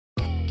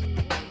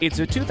It's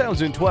a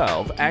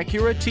 2012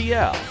 Acura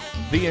TL.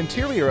 The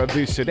interior of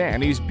this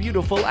sedan is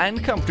beautiful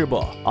and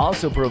comfortable,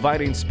 also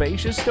providing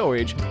spacious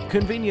storage.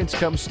 Convenience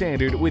comes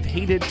standard with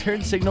heated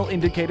turn signal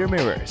indicator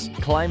mirrors,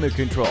 climate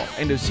control,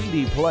 and a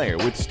CD player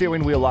with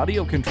steering wheel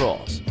audio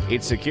controls.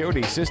 Its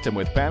security system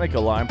with panic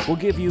alarm will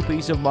give you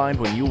peace of mind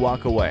when you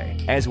walk away,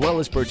 as well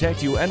as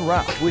protect you en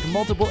route with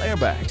multiple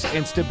airbags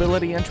and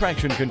stability and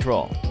traction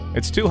control.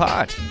 It's too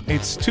hot.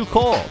 It's too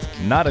cold.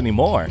 Not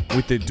anymore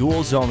with the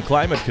dual zone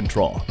climate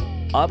control.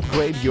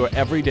 Upgrade your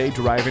everyday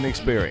driving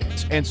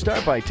experience and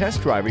start by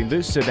test driving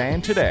this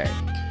sedan today.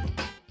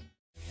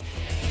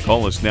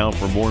 Call us now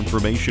for more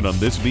information on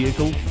this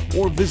vehicle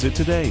or visit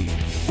today.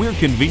 We're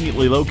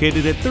conveniently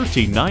located at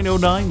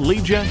 13909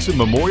 Lee Jackson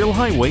Memorial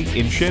Highway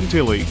in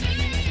Chantilly.